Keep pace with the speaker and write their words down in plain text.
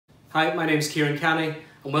Hi, my name is Kieran Canny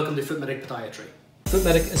and welcome to FootMedic Podiatry.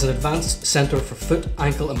 FootMedic is an advanced centre for foot,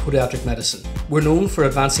 ankle and podiatric medicine. We're known for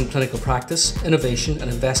advancing clinical practice, innovation and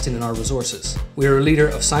investing in our resources. We are a leader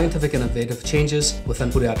of scientific and innovative changes within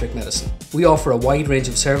podiatric medicine. We offer a wide range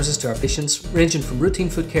of services to our patients, ranging from routine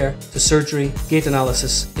foot care to surgery, gait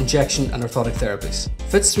analysis, injection and orthotic therapies.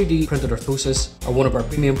 Phits 3D printed orthoses are one of our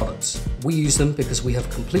premium products. We use them because we have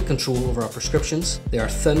complete control over our prescriptions. They are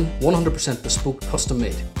thin, 100% bespoke, custom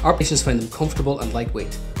made. Our patients find them comfortable and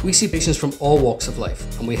lightweight. We see patients from all walks of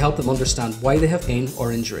life and we help them understand why they have pain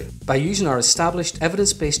or injury. By using our established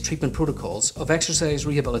evidence-based treatment protocols of exercise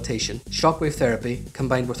rehabilitation, shockwave therapy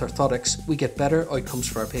combined with orthotics, we get better outcomes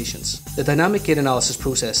for our patients. The dynamic gait analysis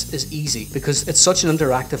process is easy because it's such an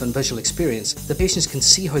interactive and visual experience. The patients can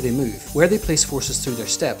see how they move, where they place forces through their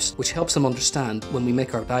steps, which helps them understand when we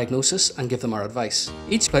make our diagnosis and give them our advice.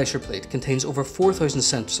 Each pressure plate contains over 4,000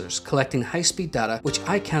 sensors collecting high-speed data which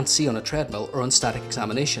I can't see on a treadmill or on static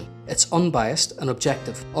examination. It's unbiased and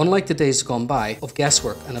objective, unlike the days gone by of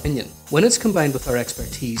guesswork and opinion. When it's combined with our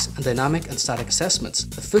expertise and dynamic and static assessments,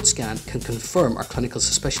 the Footscan can confirm our clinical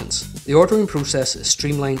suspicions. The ordering process is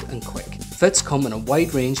streamlined and quick. Phits come in a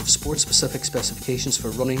wide range of sport-specific specifications for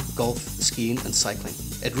running, golf, skiing and cycling.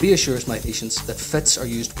 It reassures my patients that Phits are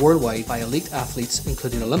used worldwide by elite athletes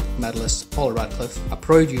including Olympic medalist Paula Radcliffe, a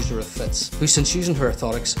proud user of Phits, who since using her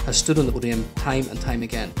orthotics has stood on the podium time and time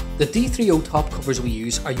again. The D3O top covers we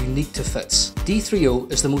use are unique to Phits.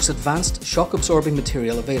 D3O is the most advanced shock-absorbing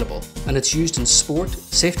material available and it's used in sport,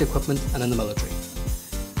 safety equipment and in the military. So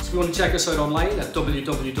if you want to check us out online at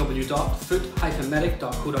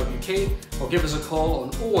www.foot-medic.co.uk or give us a call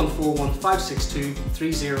on 0141 562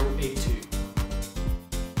 3082.